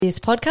This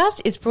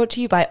podcast is brought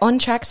to you by On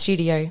Track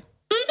Studio.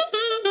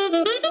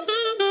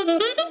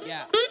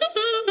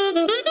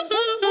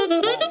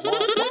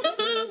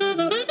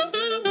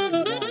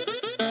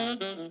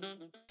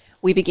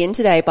 We begin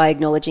today by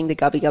acknowledging the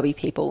Gubbi Gubbi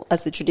people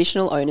as the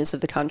traditional owners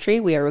of the country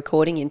we are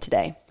recording in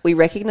today. We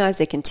recognise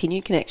their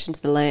continued connection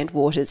to the land,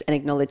 waters, and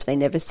acknowledge they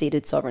never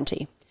ceded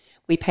sovereignty.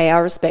 We pay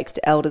our respects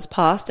to elders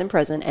past and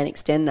present and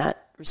extend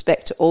that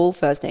respect to all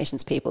First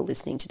Nations people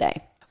listening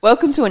today.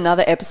 Welcome to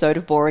another episode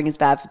of Boring is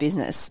Bad for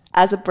Business.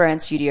 As a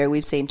brand studio,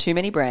 we've seen too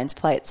many brands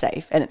play it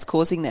safe, and it's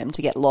causing them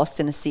to get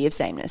lost in a sea of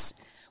sameness.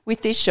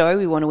 With this show,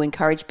 we want to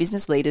encourage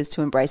business leaders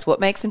to embrace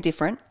what makes them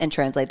different and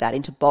translate that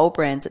into bold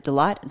brands that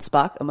delight and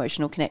spark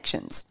emotional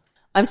connections.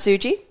 I'm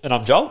Suji. And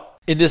I'm Joel.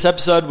 In this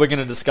episode, we're going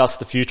to discuss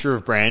the future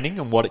of branding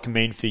and what it can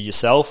mean for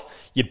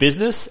yourself, your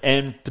business,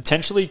 and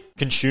potentially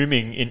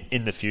consuming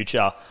in the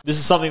future. This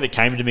is something that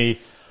came to me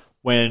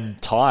when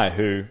Ty,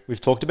 who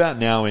we've talked about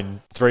now in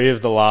 3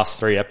 of the last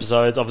 3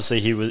 episodes, obviously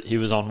he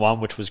was on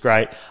one, which was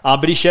great,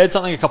 but he shared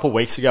something a couple of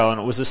weeks ago,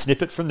 and it was a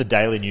snippet from the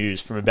Daily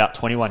News from about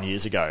 21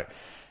 years ago.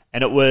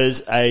 And it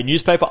was a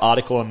newspaper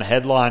article, and the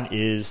headline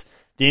is,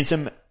 "The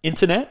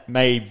internet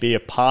may be a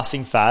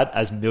passing fad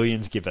as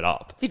millions give it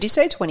up." Did you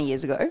say 20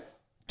 years ago?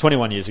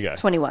 21 years ago.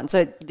 21,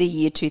 so the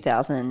year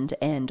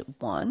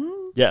 2001?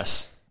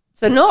 Yes.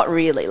 So not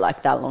really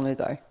like that long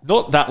ago.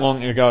 Not that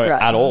long ago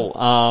at all.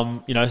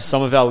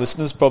 Some of our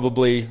listeners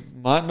probably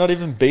might not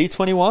even be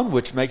 21,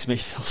 which makes me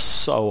feel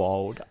so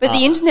old. But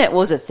the internet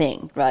was a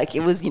thing. Like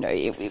it was,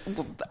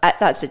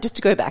 that's it. Just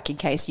to go back in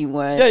case you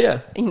weren't,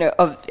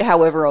 of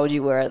however old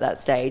you were at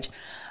that stage.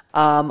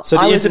 So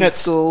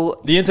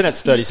the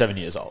internet's 37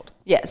 years old.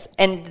 Yes,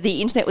 and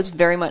the internet was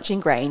very much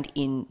ingrained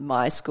in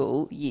my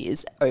school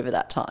years over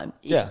that time.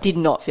 It did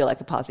not feel like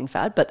a passing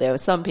fad, but there were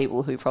some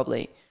people who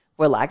probably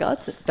were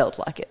laggards that felt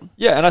like it.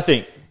 Yeah, and I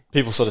think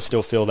people sort of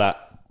still feel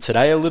that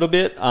today a little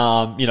bit,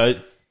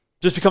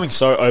 just becoming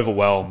so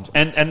overwhelmed.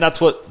 And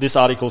that's what this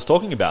article is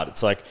talking about.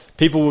 It's like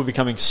people were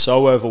becoming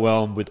so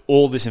overwhelmed with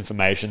all this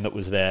information that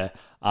was there.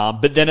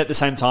 But then at the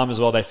same time as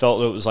well, they felt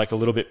that it was like a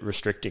little bit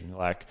restricting.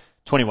 Like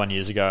 21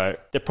 years ago,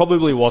 there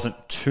probably wasn't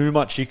too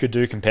much you could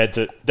do compared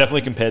to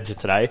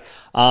today.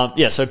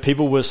 So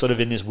people were sort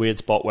of in this weird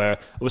spot where it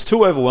was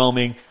too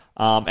overwhelming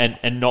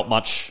and not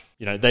much.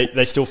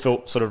 They still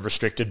felt sort of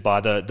restricted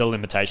by the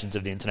limitations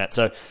of the internet.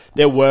 So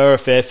there were a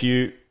fair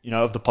few,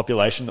 of the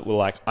population that were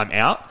like, I'm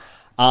out.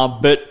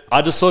 But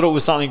I just thought it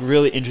was something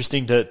really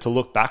interesting to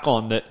look back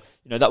on that,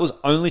 that was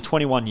only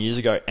 21 years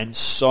ago and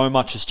so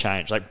much has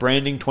changed. Like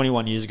branding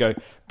 21 years ago,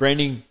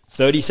 branding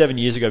 37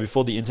 years ago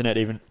before the internet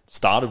even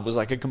started was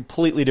like a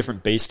completely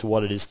different beast to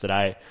what it is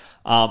today.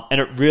 And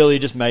it really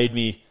just made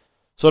me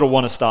sort of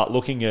want to start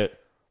looking at,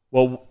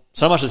 well,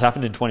 so much has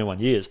happened in 21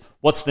 years.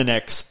 What's the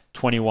next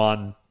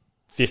 21,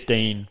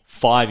 15,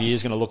 5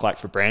 years going to look like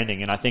for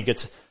branding? And I think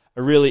it's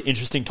a really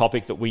interesting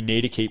topic that we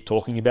need to keep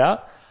talking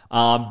about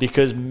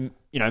because,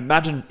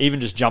 imagine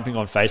even just jumping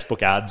on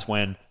Facebook ads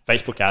when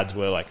Facebook ads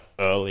were like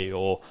early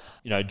or,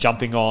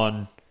 jumping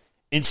on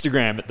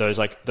Instagram at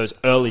those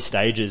early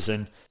stages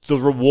and the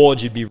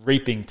rewards you'd be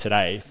reaping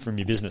today from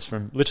your business,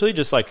 from literally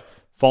just like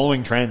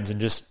following trends and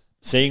just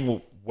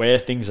seeing where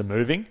things are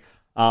moving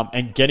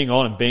and getting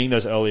on and being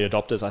those early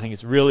adopters. I think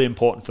it's really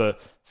important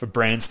for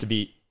brands to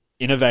be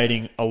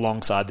innovating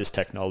alongside this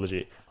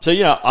technology. So,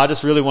 I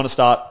just really want to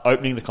start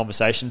opening the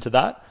conversation to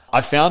that.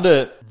 I found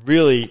a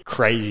really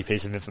crazy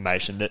piece of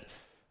information that,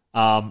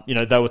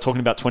 they were talking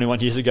about 21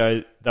 years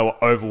ago. They were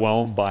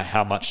overwhelmed by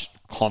how much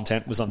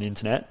content was on the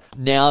internet.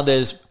 Now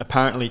there's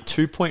apparently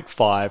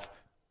 2.5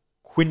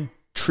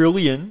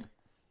 quintillion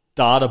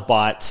data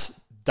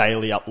bytes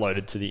daily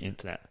uploaded to the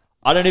internet.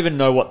 I don't even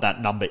know what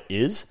that number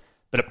is,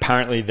 but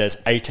apparently there's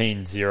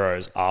 18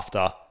 zeros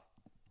after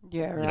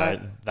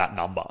that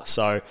number.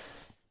 So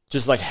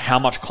just like how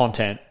much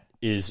content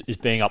is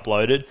being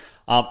uploaded.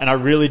 And I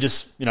really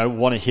just,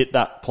 want to hit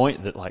that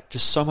point that like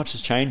just so much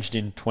has changed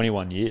in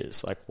 21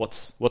 years. Like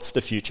what's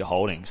the future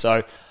holding?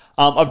 So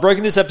I've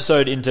broken this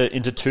episode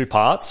into 2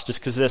 parts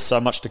just because there's so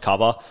much to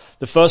cover.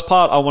 The first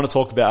part I want to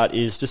talk about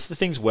is just the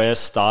things we're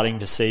starting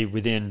to see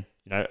within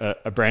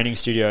a branding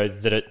studio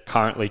that are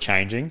currently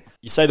changing.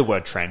 You say the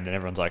word trend and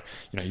everyone's like,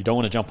 you don't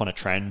want to jump on a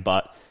trend,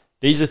 but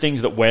these are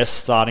things that we're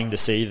starting to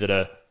see that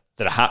are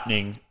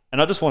happening, and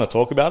I just want to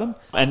talk about them.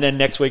 And then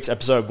next week's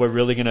episode, we're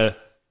really going to,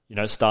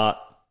 start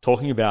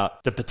talking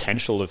about the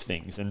potential of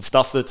things and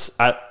stuff that's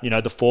at,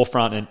 the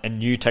forefront and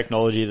new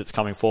technology that's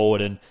coming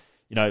forward and,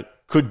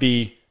 could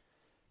be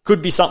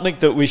something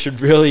that we should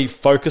really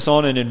focus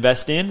on and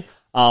invest in,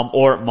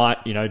 or it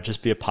might,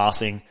 just be a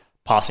passing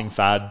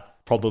fad.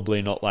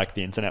 Probably not like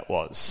the internet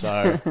was.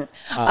 So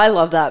I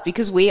love that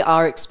because we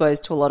are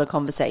exposed to a lot of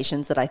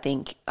conversations that I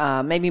think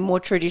maybe more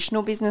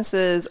traditional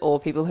businesses or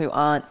people who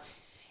aren't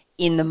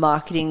in the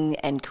marketing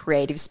and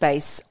creative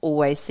space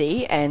always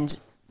see. And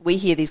we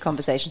hear these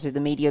conversations through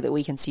the media that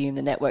we consume,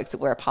 the networks that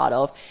we're a part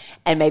of,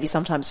 and maybe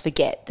sometimes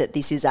forget that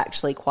this is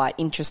actually quite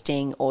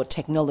interesting or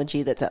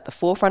technology that's at the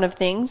forefront of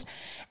things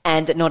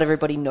and that not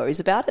everybody knows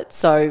about it.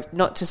 So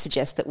not to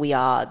suggest that we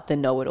are the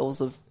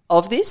know-it-alls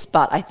of this,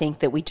 but I think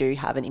that we do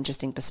have an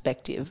interesting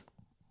perspective.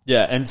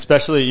 Yeah, and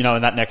especially,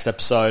 in that next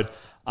episode,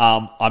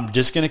 I'm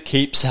just going to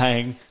keep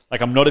saying,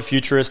 like, I'm not a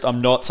futurist.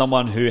 I'm not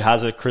someone who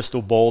has a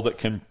crystal ball that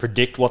can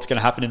predict what's going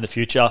to happen in the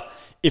future.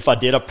 If I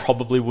did, I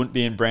probably wouldn't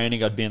be in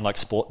branding. I'd be in like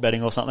sport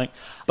betting or something.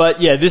 But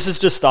yeah, this is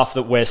just stuff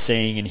that we're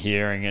seeing and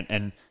hearing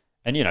and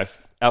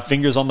our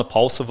fingers on the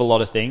pulse of a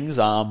lot of things.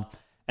 And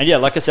yeah,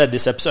 like I said,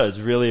 this episode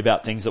is really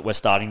about things that we're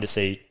starting to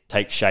see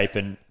take shape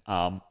and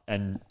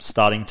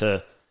starting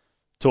to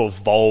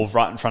evolve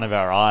right in front of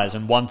our eyes.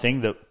 And one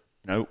thing that,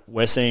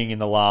 we're seeing in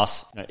the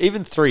last,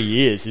 even 3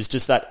 years is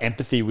just that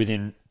empathy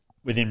within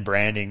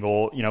branding,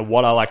 or,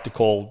 what I like to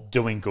call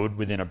doing good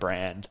within a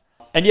brand.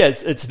 And yeah,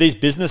 it's these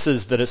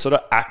businesses that are sort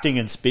of acting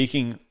and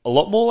speaking a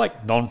lot more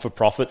like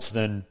non-for-profits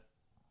than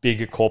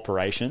bigger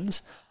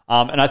corporations.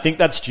 And I think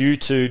that's due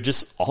to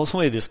just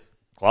ultimately this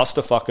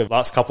clusterfuck of the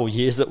last couple of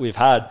years that we've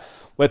had,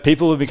 where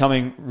people are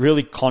becoming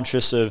really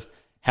conscious of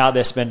how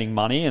they're spending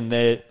money, and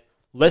they're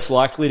less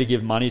likely to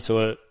give money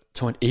to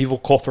an evil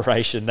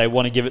corporation. They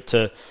want to give it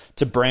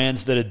to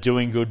brands that are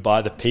doing good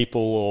by the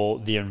people or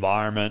the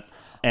environment.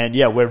 And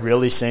yeah, we're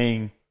really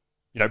seeing,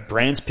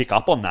 brands pick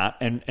up on that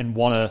and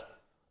want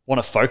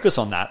to focus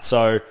on that.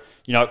 So,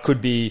 it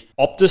could be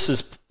Optus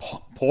is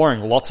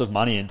pouring lots of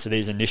money into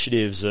these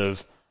initiatives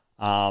of,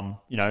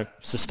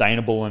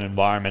 sustainable and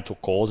environmental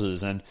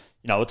causes. And,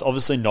 it's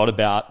obviously not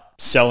about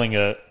selling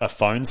a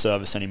phone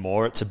service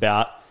anymore. It's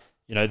about,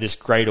 this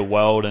greater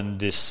world and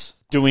this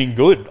doing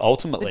good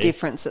ultimately. The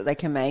difference that they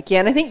can make. Yeah,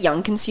 and I think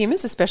young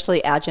consumers,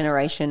 especially our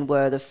generation,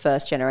 were the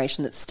first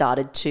generation that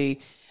started to,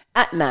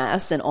 at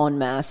mass and en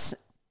masse,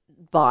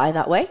 buy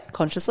that way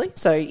consciously.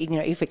 So,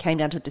 if it came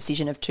down to a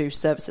decision of two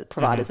service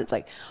providers, it's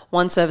like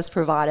one service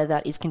provider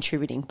that is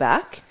contributing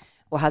back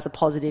or has a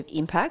positive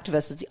impact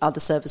versus the other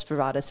service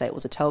provider, say it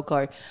was a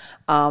telco.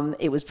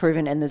 It was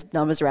proven, and there's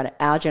numbers around it.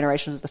 Our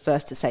generation was the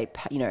first to say,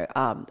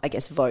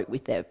 vote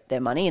with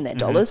their money and their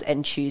dollars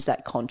and choose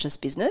that conscious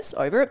business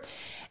over it.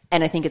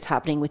 And I think it's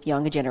happening with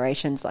younger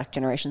generations, like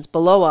generations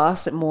below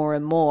us, more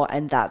and more.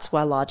 And that's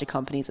why larger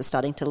companies are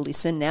starting to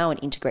listen now and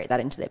integrate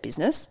that into their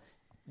business.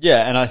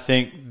 Yeah, and I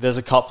think there's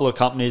a couple of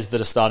companies that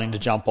are starting to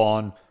jump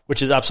on,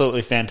 which is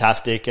absolutely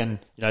fantastic. And,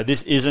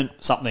 this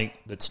isn't something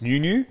that's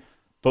new,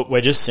 but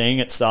we're just seeing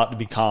it start to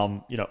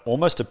become,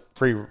 almost a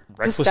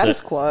prerequisite. It's a status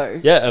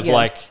quo. Yeah,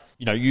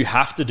 you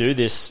have to do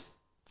this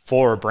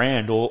for a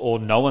brand or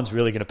no one's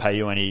really going to pay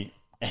you any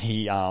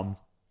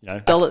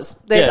dollars.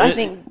 I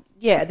think...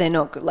 Yeah, they're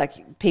not good.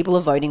 Like, people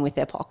are voting with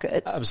their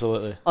pockets.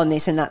 Absolutely. On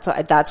this, and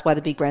that's why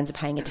the big brands are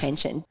paying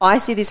attention. I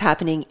see this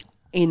happening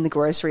in the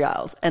grocery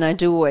aisles, and I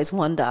do always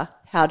wonder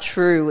how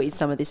true is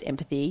some of this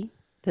empathy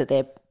that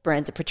their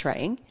brands are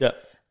portraying. Yeah.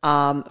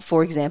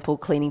 For example,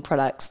 cleaning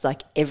products,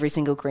 like every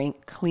single green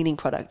cleaning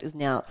product is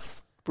now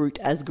brute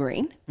as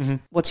green. Mm-hmm.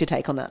 What's your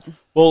take on that?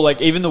 Well,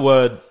 like even the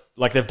word,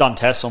 like they've done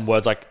tests on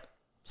words like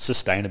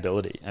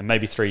sustainability, and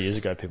maybe 3 years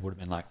ago people would have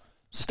been like,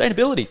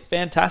 sustainability,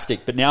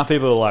 fantastic. But now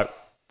people are like,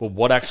 well,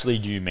 what actually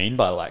do you mean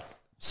by like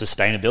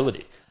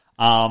sustainability?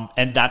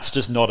 And that's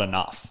just not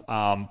enough.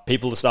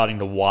 People are starting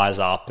to wise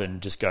up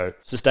and just go,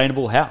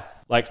 sustainable how?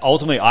 Like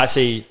ultimately I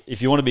see,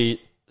 if you want to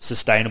be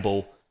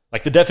sustainable,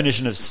 like the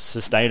definition of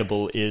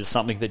sustainable is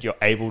something that you're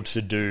able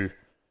to do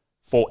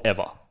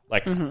forever.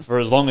 Like for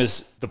as long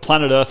as the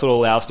planet Earth will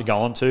allow us to go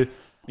on to,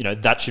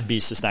 that should be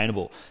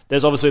sustainable.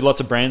 There's obviously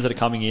lots of brands that are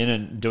coming in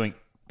and doing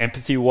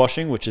empathy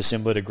washing, which is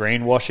similar to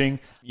greenwashing.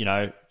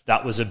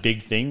 That was a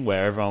big thing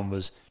where everyone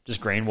was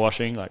just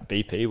greenwashing, like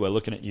BP, we're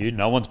looking at you.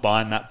 No one's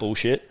buying that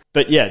bullshit.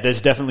 But yeah,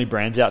 there's definitely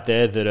brands out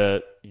there that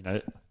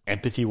are,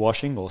 empathy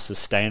washing or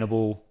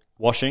sustainable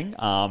washing.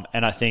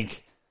 And I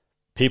think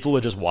people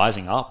are just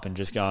wising up and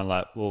just going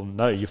like, well,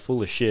 no, you're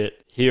full of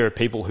shit. Here are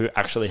people who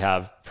actually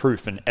have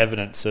proof and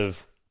evidence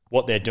of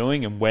what they're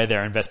doing and where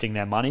they're investing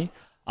their money.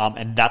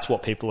 And that's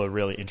what people are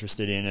really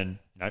interested in and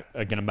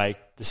are going to make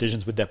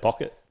decisions with their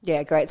pocket.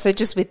 Yeah, great. So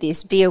just with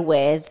this, be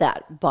aware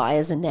that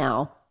buyers are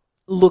now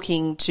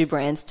looking to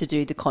brands to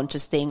do the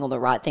conscious thing or the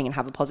right thing and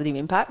have a positive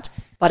impact.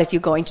 But if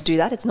you're going to do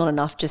that, it's not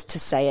enough just to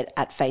say it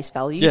at face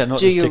value. Yeah, not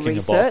do just your ticking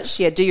research. a box.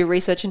 Yeah, do your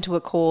research into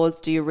a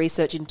cause. Do your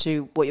research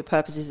into what your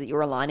purpose is that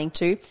you're aligning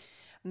to.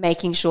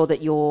 Making sure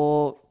that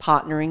you're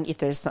partnering, if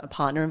there's a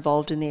partner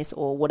involved in this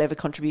or whatever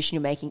contribution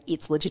you're making,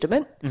 it's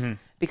legitimate. Mm-hmm.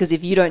 Because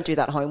if you don't do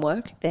that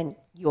homework, then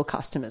your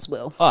customers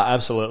will. Oh,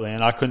 absolutely.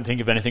 And I couldn't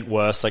think of anything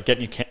worse, like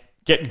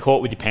getting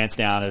caught with your pants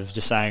down of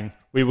just saying,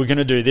 we were going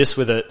to do this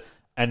with it,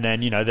 and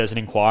then, there's an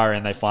inquiry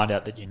and they find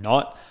out that you're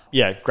not.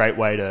 Yeah, great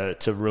way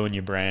to ruin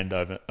your brand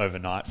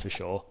overnight for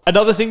sure.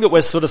 Another thing that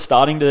we're sort of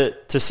starting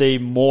to see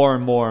more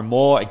and more and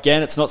more,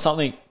 again, it's not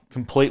something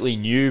completely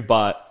new,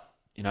 but,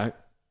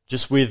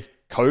 just with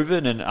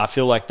COVID, and I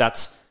feel like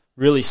that's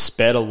really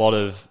sped a lot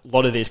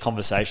of these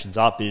conversations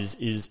up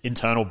is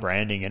internal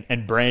branding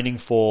and branding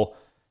for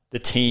the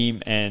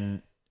team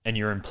and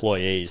your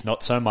employees,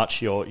 not so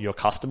much your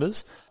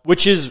customers,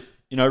 which is,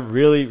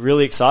 really,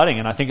 really exciting.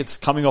 And I think it's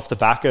coming off the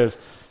back of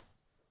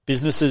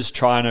businesses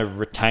trying to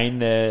retain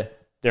their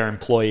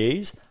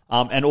employees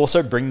and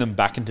also bring them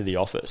back into the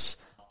office.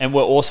 And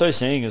we're also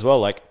seeing as well,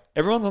 like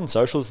everyone's on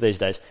socials these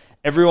days.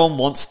 Everyone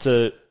wants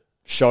to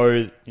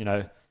show,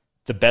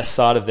 the best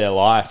side of their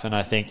life. And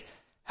I think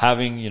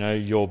having,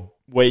 your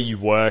where you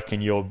work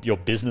and your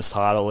business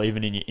title,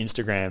 even in your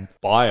Instagram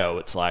bio,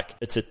 it's like,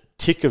 it's a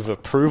tick of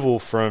approval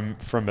from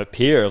a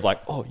peer of like,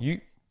 oh,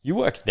 you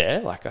work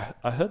there? Like,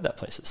 I heard that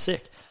place is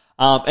sick.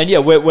 And yeah,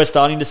 we're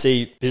starting to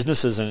see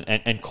businesses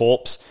and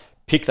corps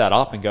pick that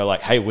up and go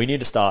like, hey, we need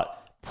to start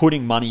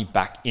putting money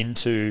back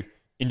into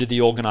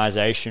the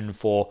organization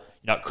for,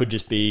 it could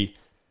just be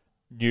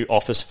new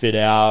office fit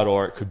out,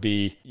 or it could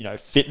be,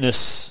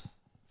 fitness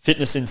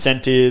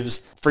incentives,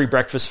 free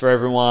breakfast for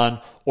everyone,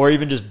 or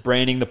even just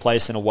branding the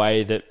place in a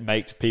way that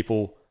makes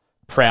people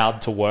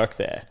proud to work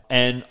there.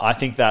 And I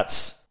think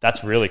that's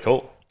really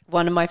cool.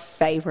 One of my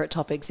favorite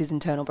topics is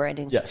internal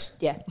branding. Yes.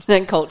 Yeah,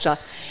 and culture.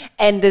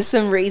 And there's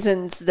some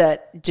reasons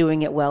that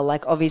doing it well,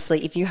 like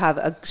obviously if you have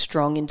a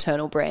strong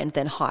internal brand,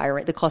 then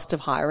the cost of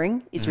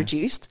hiring is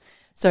reduced.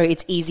 So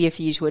it's easier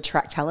for you to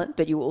attract talent,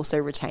 but you also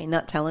retain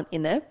that talent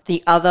in there.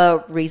 The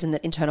other reason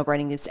that internal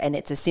branding is, and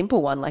it's a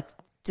simple one, like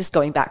just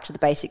going back to the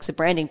basics of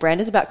branding,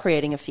 brand is about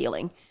creating a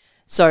feeling.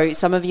 So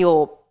some of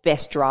your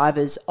best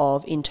drivers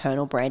of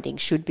internal branding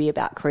should be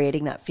about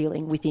creating that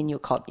feeling within your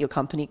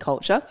company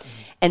culture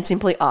and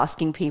simply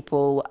asking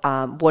people,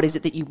 what is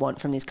it that you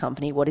want from this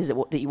company? What is it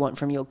that you want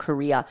from your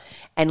career?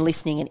 And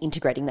listening and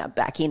integrating that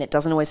back in. It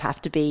doesn't always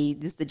have to be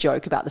the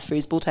joke about the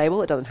foosball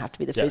table. It doesn't have to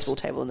be the foosball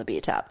table and the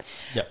beer tap.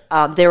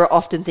 Yep. There are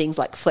often things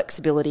like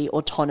flexibility,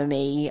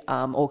 autonomy,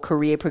 or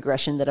career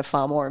progression that are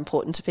far more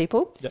important to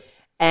people. Yep.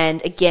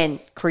 And again,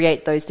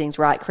 create those things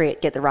right,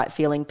 get the right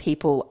feeling.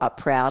 People are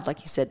proud,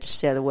 like you said, to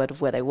share the word of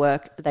where they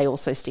work. They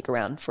also stick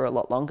around for a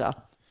lot longer.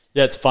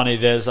 Yeah, it's funny.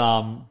 There's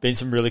been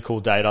some really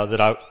cool data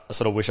that I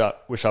sort of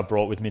wish I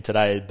brought with me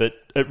today, but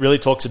it really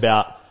talks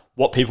about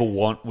what people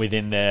want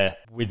within their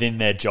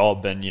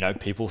job. And,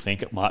 people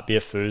think it might be a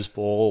foosball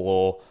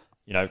or,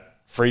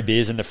 free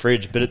beers in the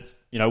fridge, but it's,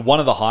 one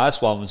of the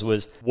highest ones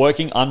was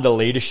working under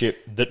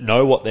leadership that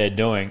know what they're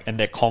doing and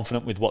they're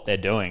confident with what they're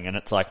doing. And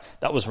it's like,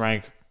 that was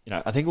ranked,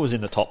 I think it was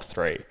in the top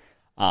 3.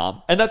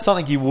 And that's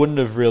something you wouldn't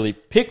have really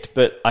picked,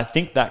 but I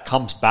think that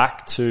comes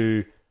back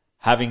to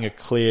having a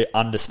clear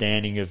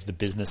understanding of the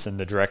business and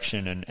the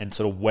direction and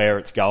sort of where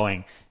it's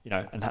going,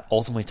 and that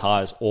ultimately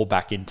ties all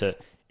back into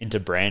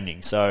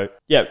branding. So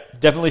yeah,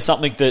 definitely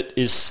something that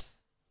is,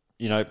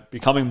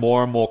 becoming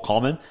more and more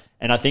common.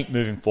 And I think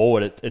moving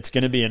forward, it's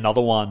going to be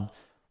another one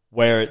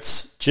where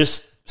it's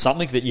just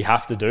something that you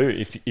have to do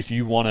if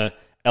you want to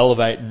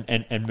elevate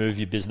and move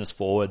your business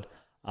forward,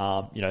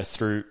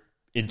 through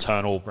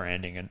internal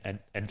branding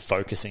and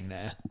focusing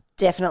there.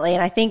 Definitely.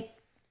 And I think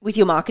with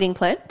your marketing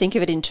plan, think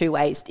of it in 2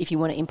 ways if you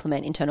want to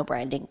implement internal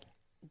branding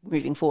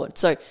moving forward.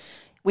 So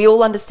we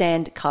all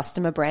understand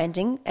customer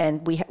branding,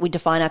 and we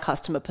define our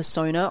customer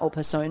persona or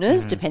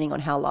personas depending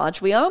on how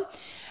large we are.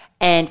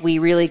 And we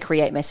really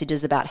create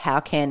messages about how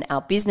can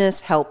our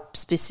business help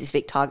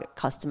specific target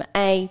customer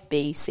A,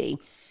 B, C,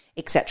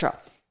 etc.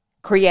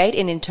 Create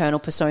an internal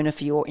persona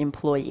for your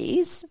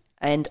employees,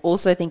 and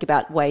also think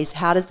about ways,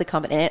 how does the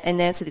company, and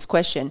answer this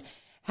question,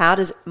 how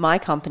does my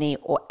company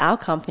or our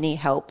company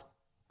help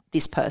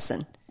this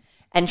person?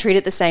 And treat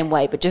it the same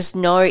way, but just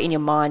know in your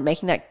mind,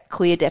 making that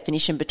clear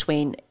definition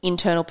between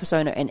internal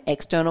persona and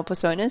external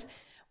personas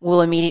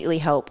will immediately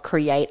help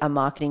create a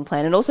marketing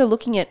plan. And also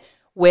looking at,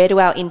 where do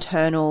our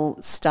internal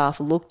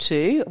staff look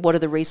to? What are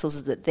the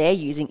resources that they're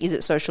using? Is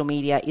it social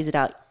media? Is it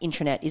our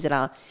intranet? Is it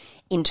our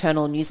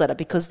internal newsletter?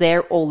 Because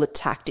they're all the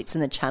tactics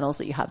and the channels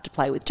that you have to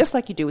play with, just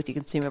like you do with your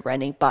consumer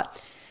branding.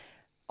 But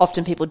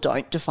often people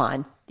don't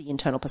define the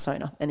internal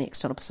persona and the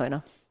external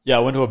persona. Yeah, I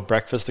went to a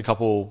breakfast a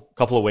couple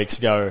of weeks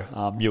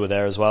ago. You were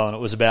there as well, and it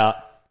was about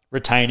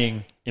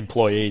retaining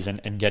employees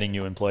and getting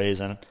new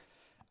employees. And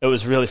it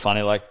was really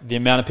funny, like the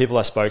amount of people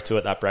I spoke to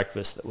at that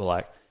breakfast that were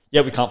like, yeah,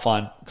 we can't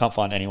find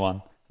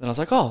anyone. And I was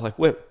like, oh, like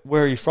where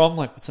are you from?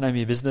 Like, what's the name of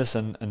your business?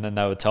 And then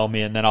they would tell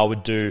me, and then I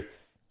would do,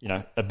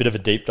 a bit of a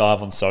deep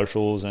dive on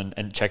socials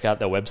and check out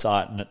their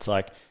website. And it's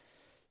like,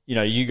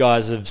 you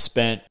guys have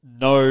spent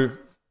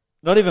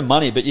not even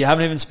money, but you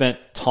haven't even spent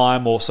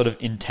time or sort of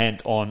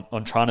intent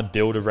on trying to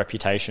build a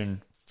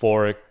reputation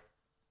for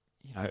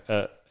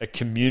a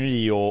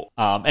community or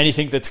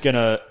anything that's going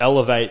to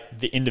elevate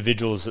the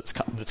individuals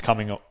that's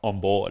coming on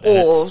board.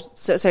 And or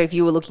so if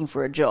you were looking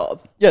for a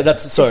job, yeah,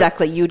 that's so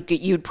exactly.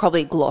 You'd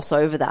probably gloss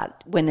over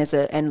that when there's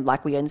and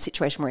like we're in the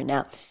situation we're in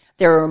now,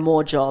 there are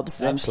more jobs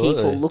than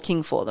people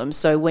looking for them.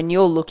 So when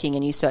you're looking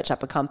and you search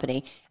up a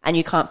company and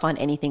you can't find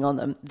anything on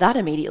them, that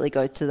immediately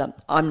goes to the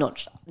I'm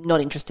not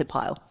interested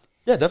pile.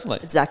 Yeah, definitely.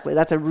 Exactly.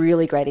 That's a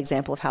really great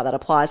example of how that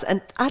applies.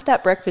 And at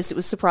that breakfast, it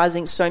was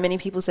surprising. So many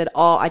people said,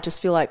 oh, I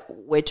just feel like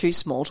we're too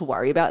small to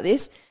worry about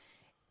this.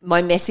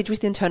 My message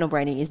with internal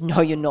branding is, no,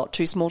 you're not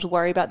too small to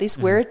worry about this.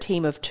 We're a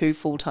team of 2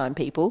 full-time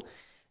people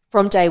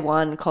from day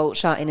one,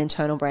 culture and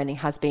internal branding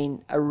has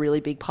been a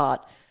really big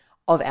part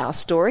of our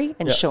story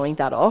and showing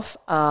that off.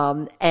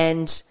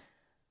 And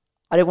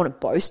I don't want to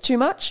boast too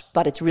much,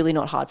 but it's really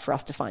not hard for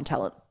us to find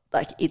talent.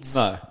 Like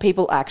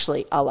people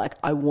actually are like,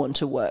 I want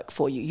to work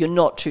for you. You're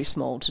not too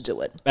small to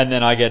do it. And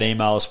then I get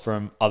emails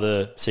from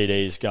other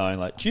CDs going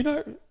like, do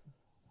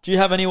you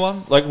have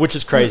anyone? Like, which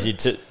is crazy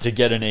to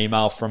get an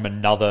email from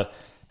another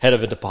head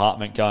of a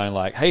department going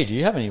like, hey, do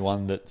you have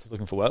anyone that's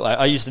looking for work? Like,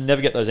 I used to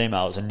never get those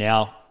emails, and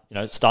now,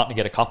 starting to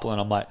get a couple, and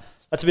I'm like,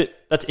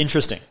 that's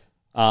interesting.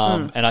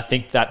 And I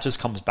think that just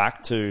comes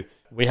back to,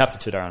 we have to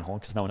toot our own horn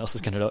because no one else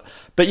is going to do it.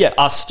 But yeah,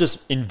 us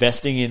just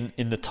investing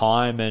in the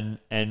time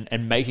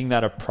and making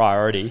that a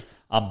priority.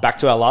 Back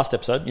to our last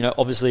episode,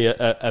 obviously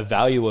a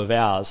value of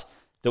ours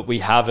that we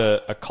have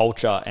a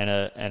culture and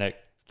a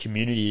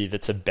community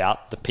that's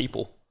about the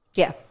people.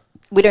 Yeah.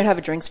 We don't have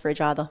a drinks fridge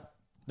either.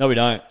 No, we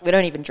don't. We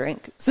don't even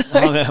drink. So.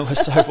 Oh man, we're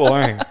so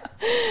boring.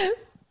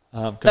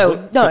 No,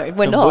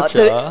 we're not.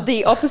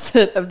 The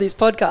opposite of this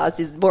podcast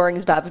is boring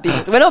is bad for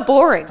business. We're not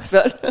boring.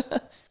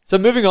 But So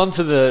moving on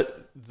to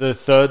the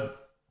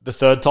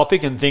third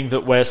topic and thing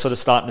that we're sort of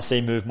starting to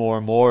see move more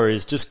and more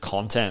is just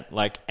content.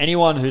 Like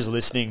anyone who's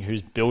listening,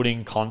 who's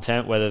building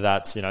content, whether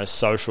that's,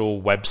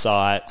 social,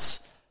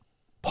 websites,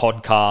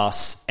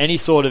 podcasts, any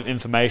sort of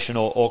information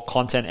or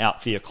content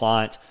out for your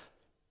clients,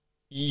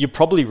 you're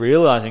probably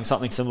realizing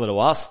something similar to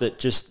us, that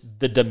just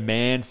the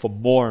demand for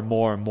more and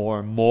more and more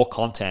and more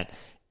content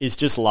is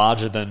just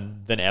larger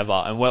than ever.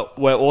 And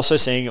we're also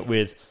seeing it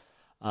with,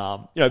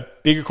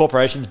 bigger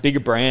corporations,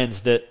 bigger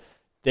brands, that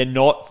they're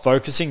not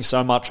focusing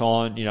so much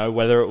on,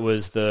 whether it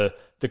was the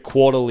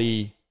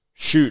quarterly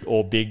shoot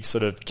or big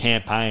sort of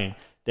campaign.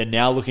 They're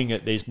now looking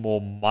at these more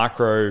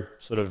micro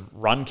sort of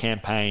run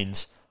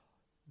campaigns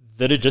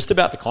that are just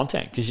about the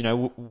content, because,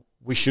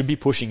 we should be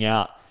pushing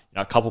out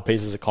a couple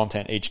pieces of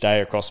content each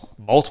day across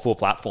multiple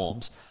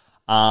platforms.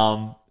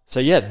 So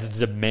yeah,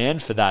 the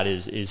demand for that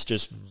is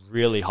just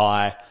really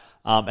high.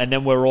 And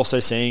then we're also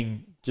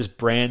seeing just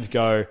brands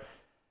go,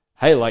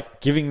 hey, like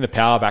giving the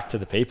power back to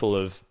the people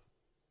of,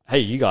 hey,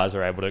 you guys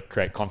are able to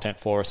create content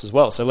for us as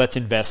well. So let's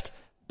invest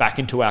back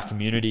into our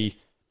community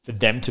for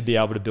them to be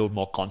able to build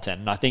more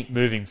content. And I think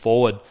moving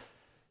forward,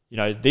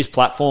 these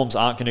platforms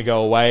aren't going to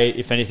go away.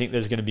 If anything,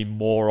 there's going to be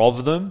more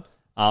of them.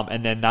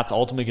 And then that's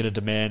ultimately going to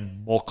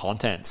demand more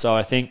content. So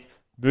I think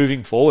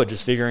moving forward,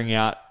 just figuring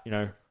out,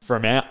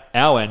 from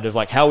our end of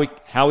like how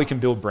we can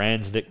build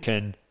brands that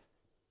can,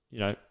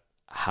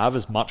 have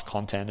as much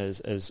content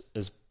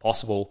as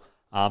possible,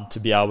 to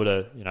be able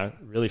to,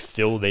 really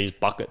fill these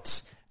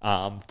buckets,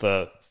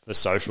 for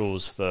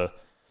socials, for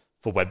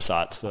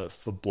websites,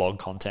 for blog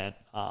content.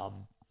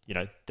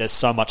 There's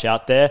so much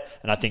out there.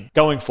 And I think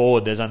going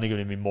forward, there's only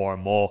going to be more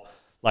and more.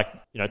 Like,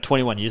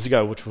 21 years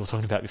ago, which we were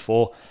talking about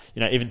before,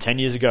 even 10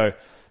 years ago,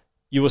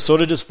 you were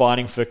sort of just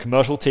fighting for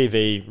commercial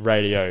TV,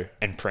 radio,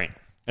 and print.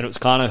 And it was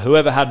kind of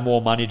whoever had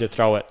more money to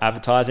throw at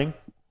advertising,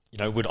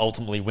 would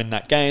ultimately win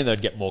that game.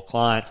 They'd get more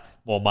clients,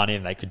 more money,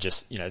 and they could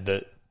just,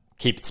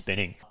 keep it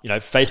spinning.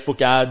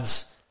 Facebook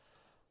ads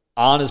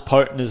aren't as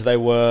potent as they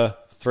were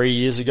 3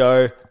 years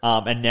ago.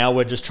 And now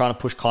we're just trying to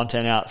push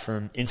content out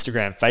from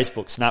Instagram,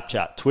 Facebook,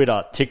 Snapchat,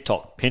 Twitter,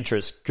 TikTok,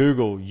 Pinterest,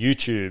 Google,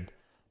 YouTube,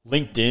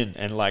 LinkedIn,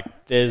 and like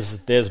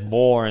there's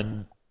more,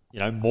 and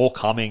more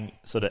coming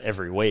sort of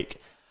every week.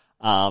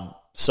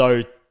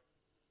 So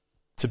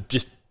to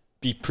just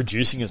be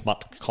producing as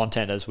much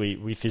content as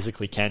we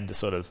physically can to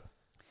sort of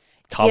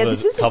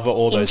cover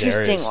all those areas.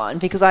 Interesting one,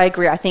 because I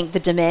agree. I think the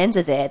demands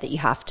are there that you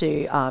have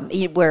to.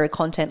 We're a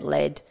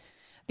content-led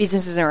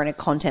businesses are in a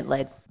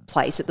content-led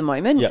place at the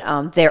moment.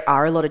 Yep. There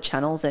are a lot of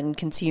channels, and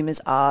consumers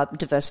are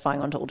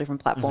diversifying onto all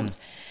different platforms.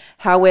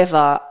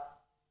 However,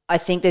 I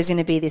think there's going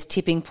to be this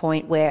tipping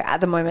point where at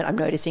the moment I'm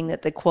noticing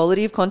that the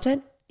quality of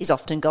content is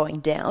often going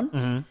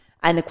down.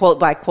 And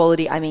by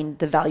quality, I mean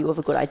the value of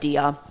a good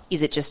idea.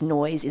 Is it just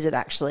noise? Is it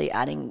actually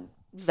adding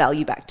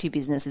value back to your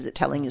business? Is it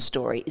telling a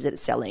story? Is it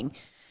selling,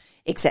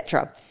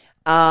 etc.?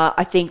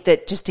 I think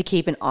that just to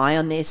keep an eye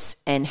on this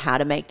and how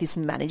to make this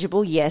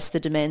manageable, yes, the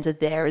demands are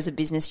there. As a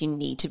business, you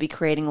need to be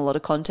creating a lot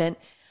of content,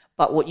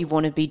 but what you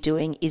want to be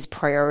doing is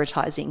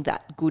prioritizing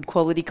that good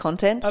quality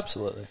content.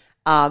 Absolutely.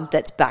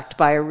 That's backed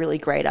by a really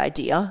great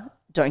idea.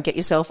 Don't get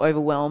yourself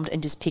overwhelmed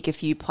and just pick a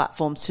few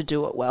platforms to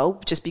do it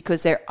well. Just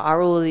because there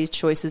are all of these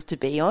choices to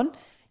be on,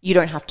 you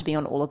don't have to be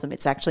on all of them.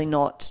 It's actually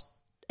not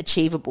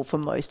achievable for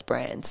most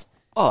brands.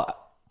 Oh,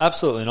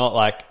 absolutely not.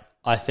 Like,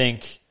 I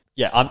think,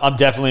 I'm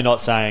definitely not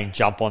saying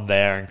jump on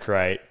there and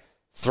create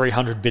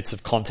 300 bits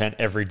of content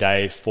every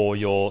day for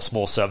your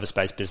small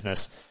service-based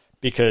business,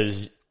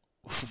 because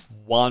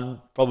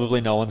one,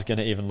 probably no one's going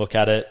to even look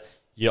at it.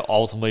 You're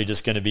ultimately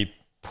just going to be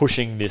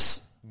pushing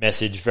this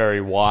message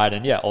very wide,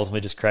 and ultimately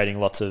just creating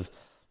lots of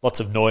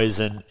noise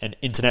and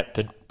internet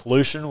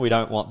pollution. We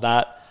don't want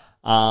that.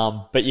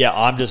 But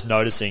I'm just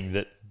noticing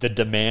that the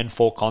demand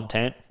for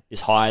content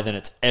is higher than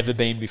it's ever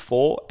been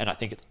before, and I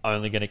think it's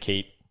only going to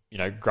keep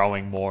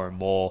growing more and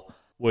more,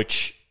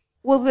 which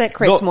Well, that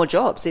creates Not- more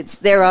jobs.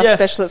 There are Yeah.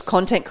 specialists.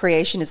 Content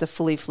creation is a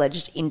fully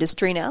fledged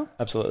industry now.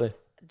 Absolutely.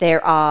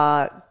 There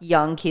are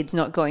young kids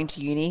not going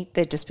to uni.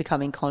 They're just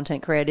becoming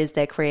content creators.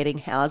 They're creating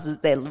houses.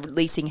 They're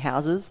leasing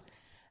houses.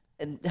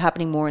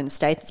 Happening more in the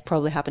States. It's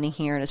probably happening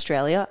here in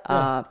Australia.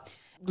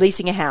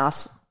 Leasing a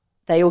house.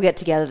 They all get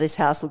together. This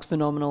house looks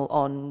phenomenal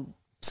on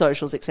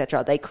socials,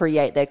 etc. They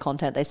create their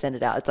content. They send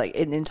it out. It's like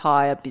an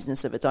entire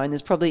business of its own.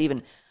 There's probably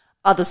even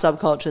other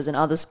subcultures and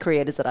other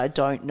creators that I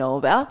don't know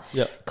about.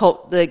 Yep.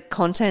 The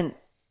content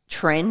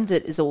trend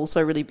that is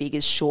also really big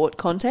is short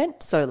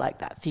content. So like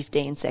that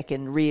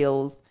 15-second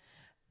reels,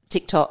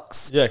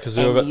 TikToks. Yeah, because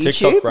we've and got YouTube.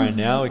 TikTok brain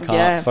now. We can't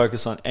Yeah.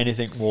 focus on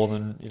anything more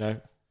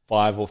than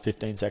 5 or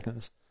 15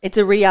 seconds. It's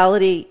a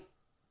reality.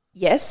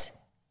 Yes,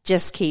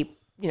 just keep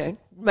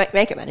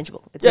make it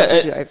manageable. It's Yeah,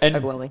 not too and-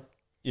 overwhelming.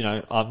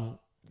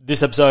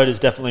 This episode is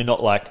definitely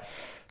not like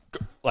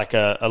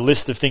a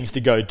list of things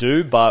to go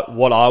do, but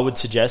what I would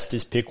suggest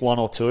is pick one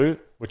or two,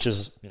 which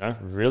is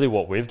really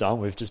what we've done.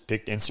 We've just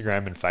picked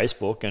Instagram and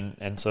Facebook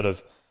and sort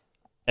of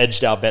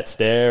edged our bets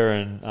there.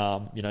 And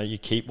you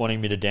keep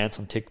wanting me to dance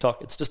on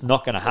TikTok, it's just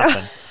not going to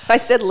happen. I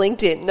said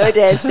LinkedIn, no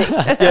dancing.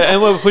 Yeah,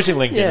 and we're pushing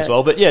LinkedIn Yeah. as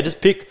well. But yeah,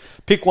 just pick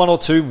one or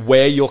two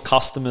where your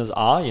customers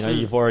are.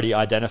 You've already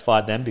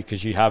identified them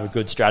because you have a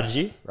good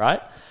strategy,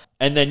 right?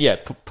 And then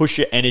push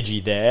your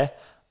energy there.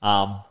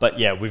 But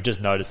yeah, we've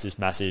just noticed this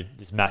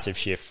massive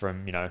shift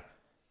from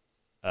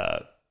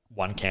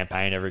one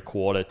campaign every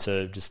quarter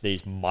to just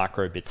these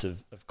micro bits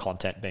of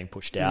content being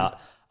pushed out.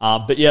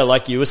 But yeah,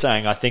 like you were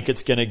saying, I think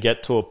it's going to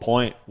get to a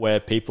point where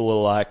people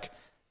are like,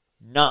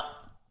 nah,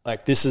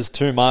 like this is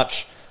too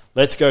much.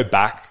 Let's go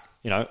back,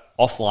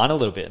 offline a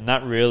little bit. And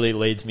that really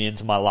leads me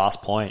into my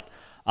last point.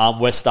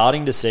 We're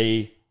starting to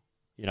see,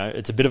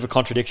 it's a bit of a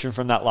contradiction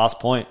from that last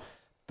point,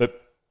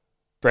 but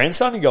brands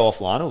starting to go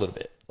offline a little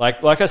bit.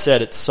 Like I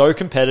said, it's so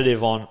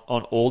competitive on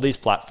all these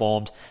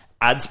platforms.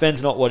 Ad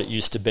spend's not what it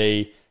used to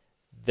be.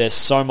 There's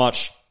so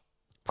much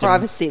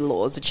Privacy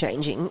laws are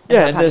changing.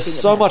 yeah, and there's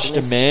so much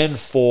demand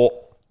for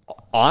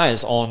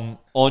eyes on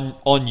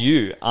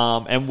you.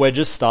 And we're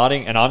just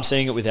starting, and I'm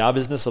seeing it with our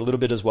business a little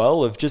bit as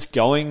well, of just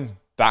going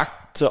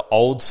back to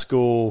old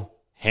school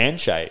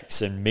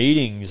handshakes and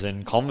meetings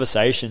and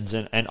conversations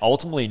and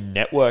ultimately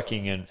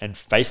networking and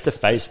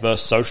face-to-face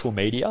versus social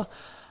media,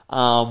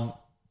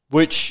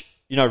 which,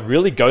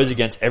 really goes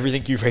against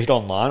everything you read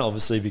online,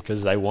 obviously,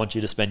 because they want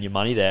you to spend your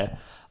money there.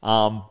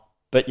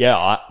 But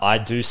yeah, I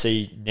do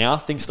see now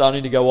things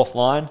starting to go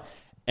offline.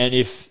 And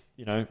if,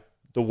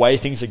 the way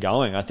things are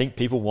going, I think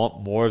people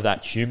want more of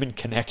that human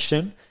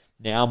connection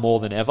now more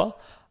than ever.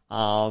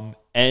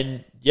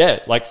 And yeah,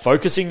 like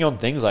focusing on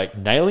things like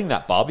nailing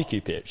that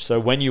barbecue pitch. So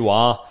when you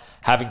are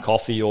having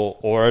coffee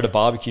or at a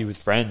barbecue with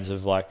friends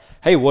of like,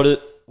 hey, what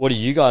do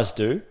you guys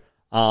do?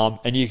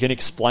 And you can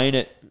explain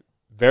it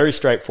very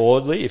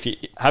straightforwardly. If you're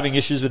having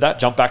issues with that,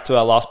 jump back to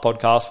our last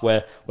podcast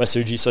where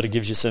Suji sort of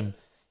gives you some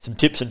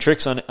tips and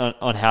tricks on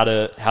how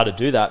to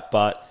do that.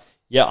 But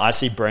yeah, I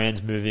see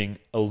brands moving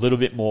a little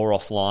bit more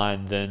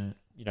offline than,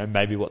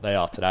 maybe what they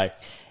are today.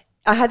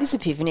 I had this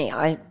epiphany.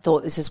 I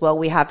thought this as well.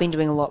 We have been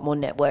doing a lot more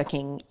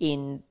networking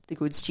in the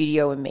Good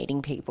Studio and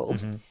meeting people.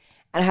 Mm-hmm. And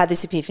I had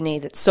this epiphany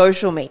that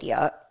social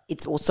media,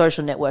 or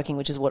social networking,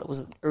 which is what it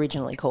was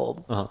originally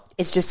called,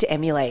 it's just to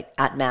emulate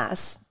at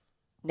mass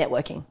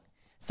networking.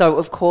 So,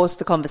 of course,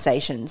 the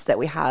conversations that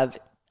we have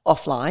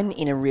offline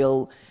in a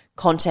real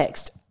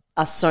context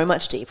are so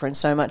much deeper and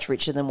so much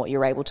richer than what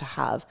you're able to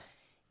have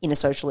in a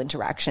social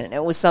interaction. And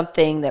it was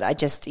something that I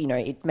just,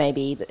 it may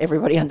be that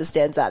everybody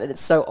understands that and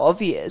it's so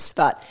obvious,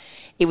 but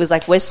it was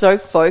like we're so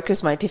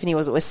focused, my epiphany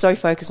was that we're so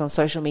focused on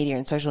social media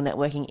and social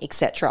networking,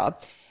 etc.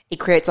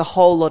 It creates a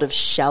whole lot of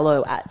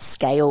shallow at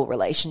scale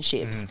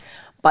relationships.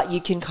 But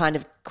you can kind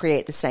of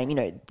create the same,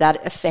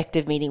 that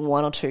effective meeting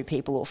one or two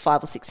people or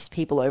 5 or 6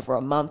 people over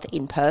a month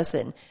in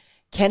person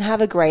can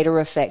have a greater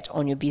effect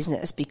on your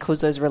business because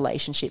those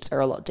relationships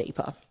are a lot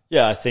deeper.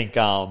 Yeah, I think,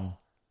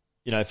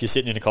 if you're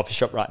sitting in a coffee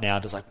shop right now,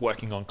 just like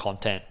working on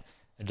content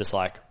and just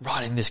like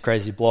writing this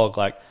crazy blog,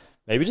 like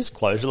maybe just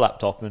close your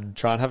laptop and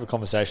try and have a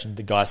conversation with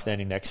the guy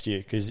standing next to you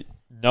because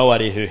no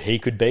idea who he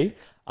could be.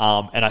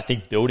 And I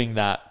think building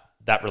that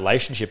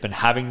relationship and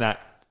having that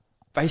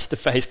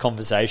face-to-face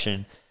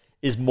conversation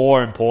is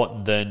more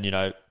important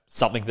than,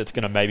 something that's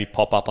going to maybe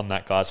pop up on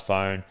that guy's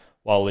phone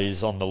while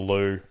he's on the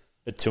loo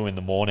at 2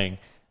 a.m.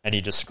 and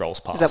he just scrolls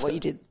past. Is that what you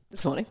did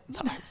this morning?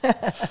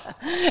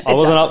 I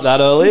wasn't up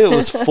that early. It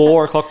was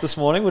 4 o'clock this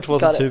morning, which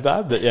wasn't too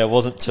bad, but yeah, it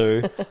wasn't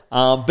 2.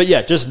 But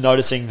yeah, just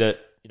noticing that,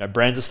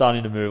 brands are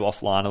starting to move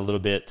offline a little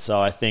bit.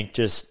 So I think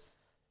just,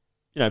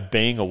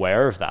 being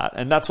aware of that.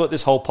 And that's what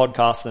this whole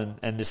podcast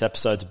and this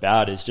episode's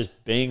about, is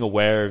just being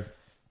aware of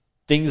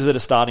things that are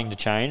starting to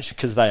change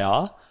because they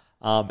are.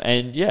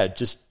 And yeah,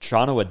 just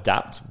trying to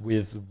adapt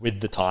with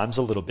the times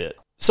a little bit.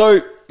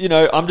 So,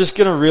 I'm just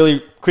going to really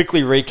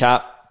quickly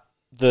recap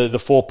the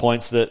 4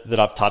 points that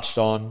I've touched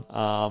on,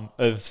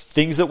 of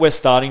things that we're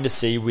starting to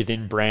see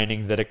within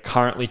branding that are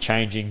currently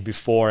changing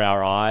before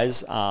our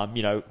eyes.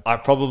 I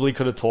probably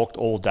could have talked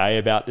all day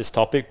about this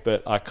topic,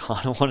 but I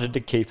kind of wanted to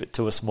keep it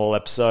to a small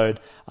episode.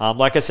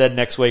 Like I said,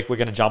 next week we're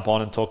going to jump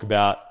on and talk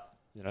about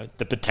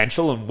the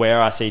potential and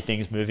where I see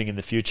things moving in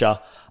the future.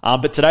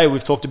 But today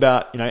we've talked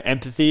about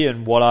empathy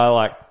and what I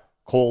like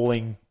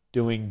calling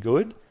doing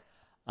good,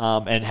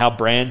 and how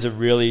brands are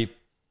really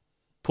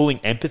pulling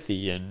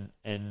empathy and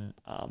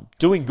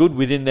doing good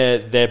within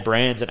their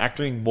brands and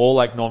acting more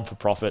like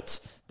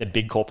non-for-profits than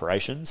big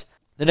corporations.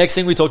 The next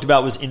thing we talked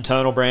about was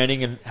internal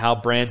branding and how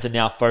brands are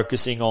now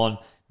focusing on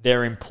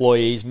their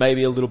employees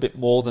maybe a little bit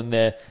more than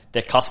their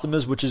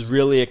customers, which is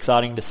really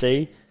exciting to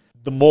see.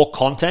 The more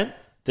content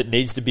that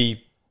needs to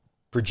be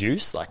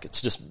produced, like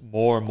it's just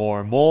more and more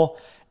and more.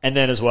 And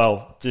then as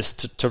well,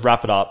 just to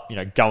wrap it up,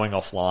 going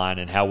offline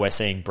and how we're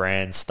seeing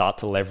brands start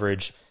to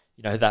leverage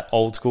that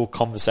old school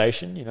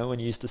conversation, when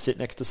you used to sit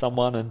next to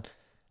someone and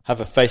have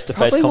a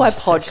face-to-face Probably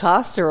conversation. why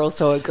podcasts are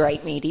also a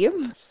great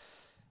medium.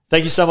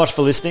 Thank you so much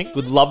for listening.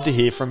 Would love to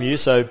hear from you.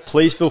 So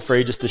please feel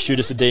free just to shoot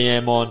us a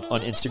DM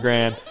on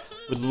Instagram.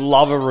 Would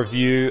love a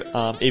review,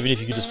 even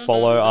if you could just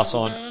follow us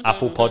on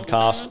Apple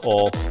Podcast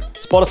or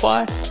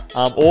Spotify.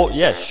 Or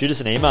shoot us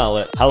an email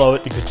at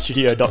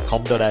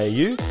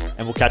hello@thegoodstudio.com.au,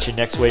 and we'll catch you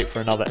next week for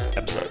another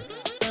episode.